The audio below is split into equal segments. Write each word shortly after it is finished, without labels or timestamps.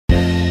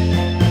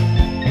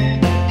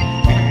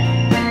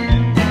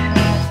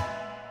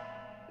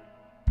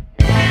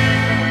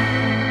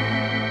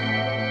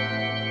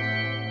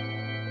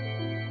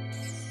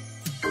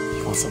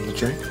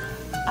drink?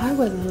 I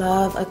would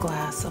love a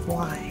glass of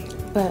wine.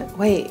 But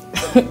wait,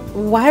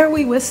 why are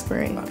we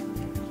whispering?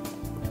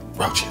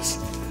 Roaches.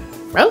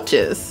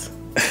 Roaches?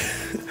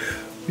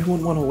 You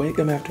wouldn't want to wake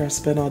them after I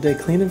spent all day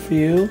cleaning for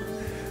you.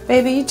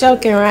 Baby, you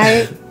joking,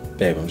 right?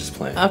 Babe, I'm just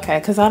playing. Okay,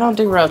 because I don't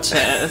do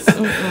roaches.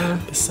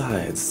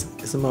 Besides,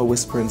 isn't my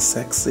whispering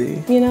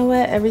sexy? You know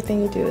what?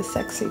 Everything you do is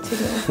sexy to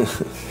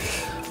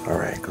me. All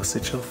right, go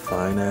sit your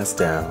fine ass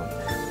down.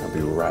 I'll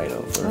be right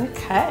over.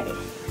 Okay.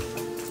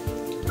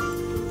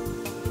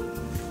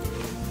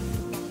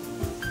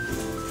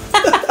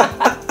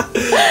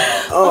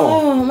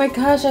 Oh my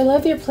gosh, I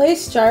love your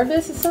place,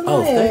 Jarvis. It's so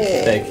nice.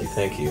 Oh,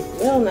 thank you.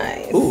 Real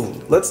nice. Ooh,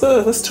 let's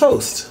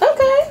toast.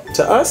 Okay.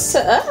 To us? To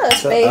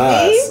us, To baby.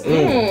 us.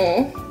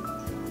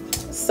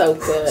 So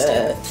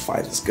good.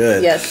 Fight is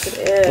good. Yes,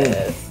 it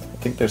is. I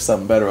think there's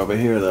something better over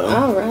here, though.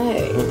 All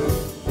right.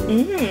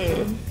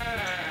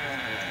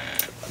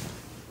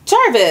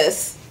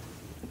 Jarvis,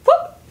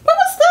 what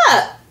was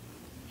that?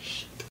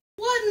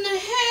 What in the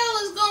hell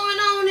is going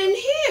on in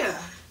here?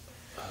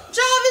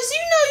 Jarvis, you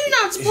know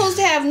you're not supposed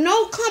to have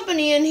no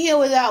company in here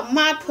without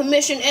my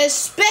permission,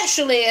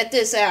 especially at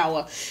this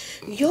hour.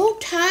 Your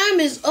time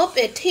is up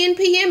at 10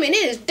 p.m. and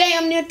it is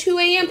damn near 2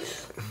 a.m.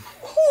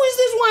 Who is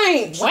this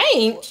Wayne?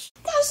 Wayne?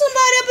 Got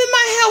somebody up in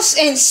my house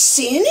and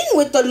sinning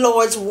with the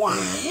Lord's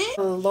wine?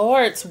 The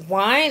Lord's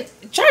wine?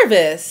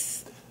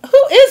 Jarvis, who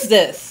is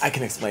this? I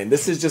can explain.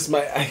 This is just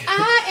my...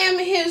 I am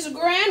his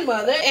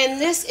grandmother,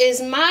 and this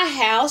is my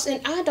house, and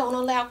I don't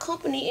allow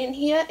company in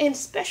here, and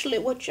especially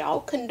what y'all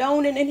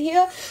condoning in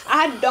here.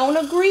 I don't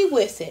agree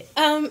with it.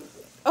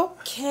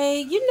 Okay,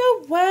 you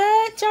know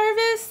what,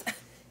 Jarvis?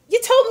 You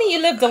told me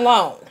you lived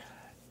alone.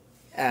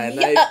 And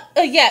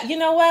Yeah, you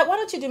know what? Why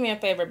don't you do me a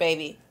favor,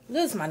 baby?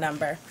 Lose my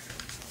number.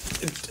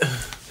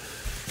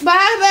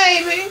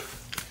 Bye, baby.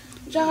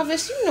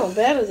 Jarvis, you know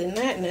better than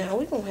that now.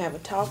 We're going to have a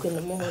talk in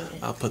the morning.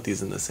 I'll put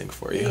these in the sink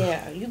for you.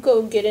 Yeah, you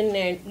go get in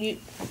there. You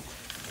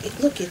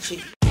look at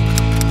you.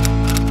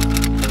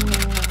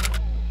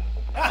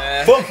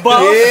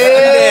 Football.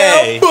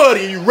 Yeah,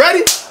 buddy, you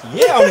ready?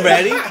 Yeah, I'm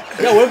ready.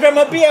 Yo, where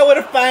Grandma be at with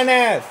a fine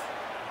ass?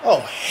 Oh,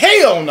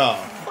 hell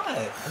no.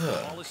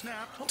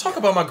 Don't talk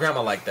about my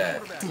grandma like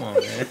that. Come on,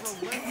 man.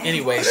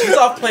 Anyway, she's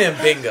off playing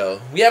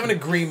bingo. We have an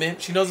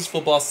agreement. She knows it's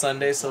football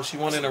Sunday, so she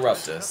won't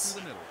interrupt us.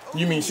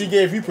 You mean she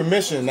gave you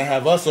permission to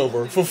have us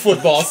over for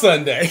football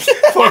Sunday?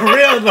 For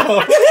real,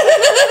 though.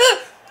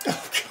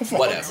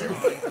 Whatever.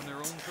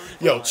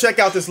 Yo, check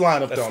out this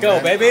lineup, Let's though, go,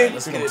 man. baby.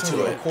 Let's get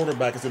into it.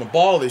 Quarterback is in the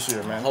ball this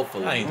year, man.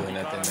 Hopefully. I ain't doing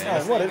nothing, Oh,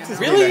 man. what? It's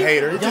just Really? being a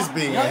hater. It's just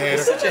being a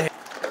hater. Such a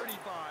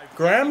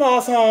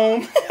Grandma's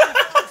home.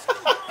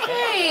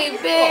 Hey,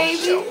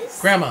 baby.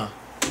 Grandma,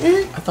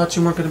 I thought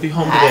you weren't going to be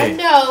home I today.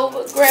 know,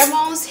 but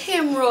Grandma's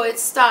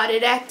hemorrhoids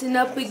started acting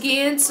up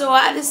again, so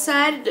I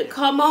decided to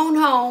come on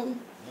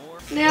home.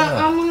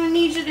 Now, I'm going to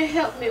need you to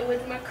help me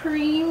with my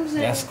creams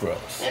That's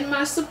gross. and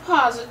my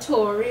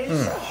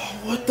suppositories.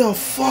 What the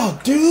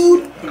fuck,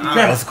 dude?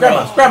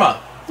 Grandma.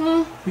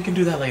 Huh? We can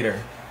do that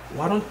later.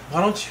 Why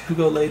don't you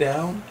go lay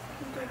down,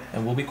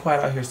 and we'll be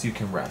quiet out here so you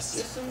can Get rest.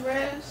 some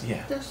rest?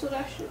 Yeah. That's what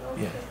I should.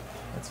 Okay. Yeah.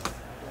 That's fine.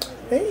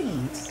 Hey.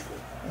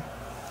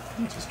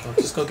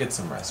 Just go get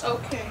some rest.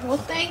 Okay. Well,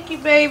 thank you,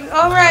 baby.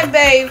 All right,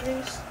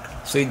 babies.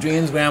 Sweet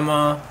dreams,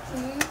 Grandma.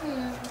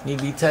 You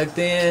be tucked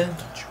in?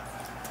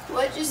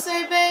 What'd you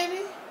say,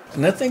 baby?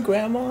 Nothing,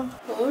 Grandma.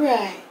 All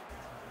right.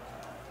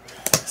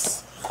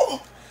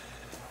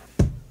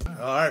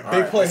 All right,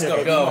 big play let's here, go.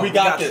 baby. Go. We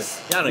got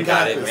this. Y'all done We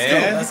got it, this.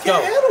 man. Let's go.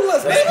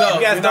 Let's go. You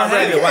guys not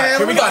ready. Yeah,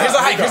 Here we go. Here's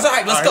a hike. Let's All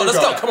right, go.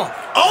 Come on.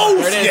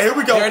 Oh, There it is. shit. Here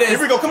we go. There it is. Here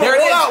we go. Come on. There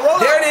it is. Roll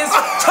out. There it is.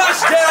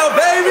 Touchdown,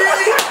 baby.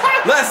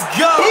 Let's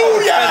go.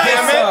 Booyah.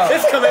 Damn it.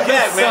 It's coming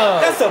back,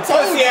 man. That's a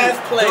pussy ass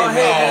play, Go ahead,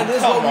 man. man. This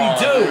is what we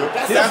do.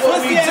 This is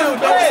what we do.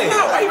 play.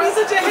 Why you being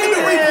such a hater?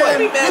 the replay. Don't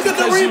be mad Look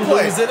at the because you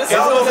replay. losing. It's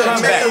gonna all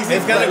come back.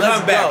 amazing. It's gonna Let's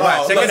come back. go.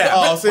 Watch, check it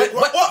Let's out.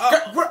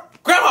 go. What?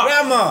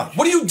 Grandma,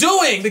 what are you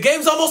doing? The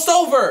game's almost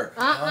over.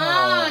 Now,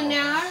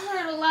 I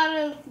heard a lot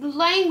of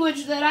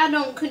language that I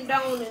don't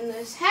condone in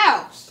this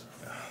house.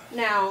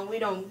 Now, we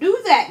don't do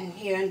that in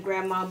here in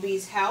Grandma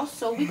B's house,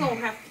 so we're going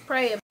to have to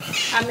pray.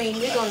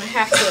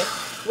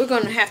 We're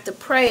going to have to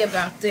pray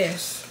about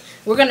this.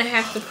 We're going to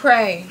have to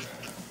pray.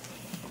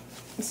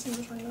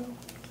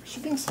 She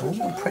thinks so.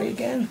 We'll pray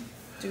again.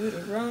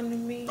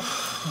 Deuteronomy.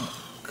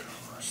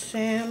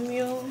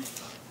 Samuel.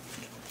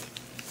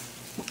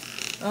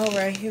 All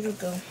right, here we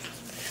go.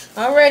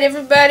 All right,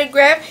 everybody,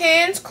 grab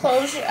hands,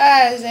 close your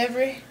eyes.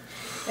 Every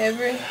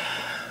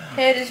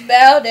head is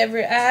bowed,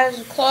 every eyes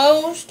are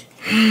closed.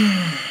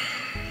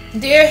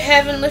 Dear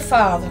Heavenly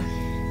Father,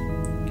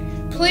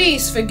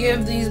 please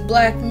forgive these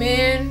black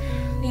men.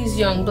 These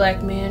young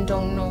black men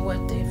don't know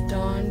what they've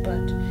done,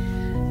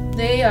 but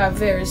they are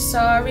very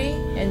sorry,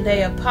 and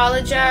they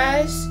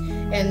apologize,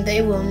 and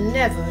they will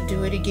never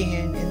do it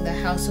again in the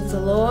house of the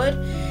Lord.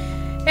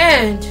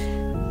 And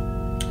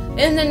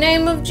in the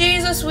name of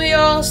Jesus, we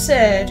all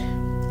said,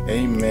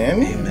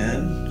 Amen.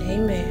 Amen.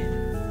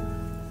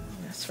 Amen.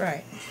 That's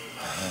right.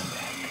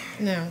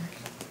 Now,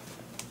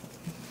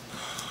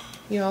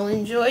 Y'all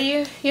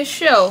enjoy your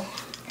show.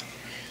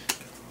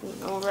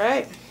 All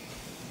right.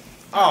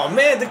 Oh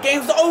man, the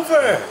game's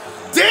over.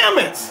 Damn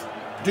it!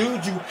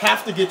 Dude, you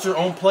have to get your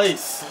own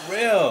place. For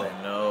real.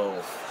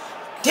 No.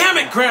 Damn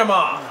it,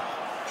 Grandma.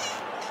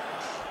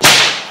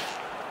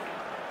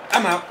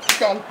 I'm out.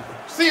 Gone.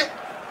 See you.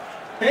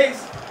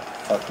 Peace.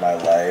 Fuck my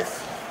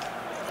life.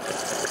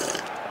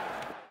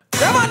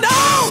 Grandma,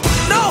 no!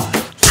 No!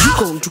 You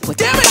gon' do what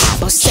the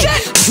Bible say.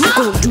 You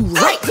gon' do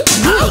right.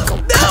 You ain't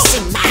gon' cuss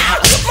in my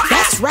house.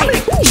 That's right.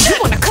 You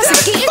wanna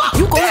cuss again?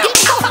 You gon' get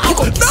caught. You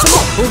gon' get some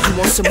more. Oh, you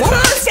want some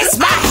more?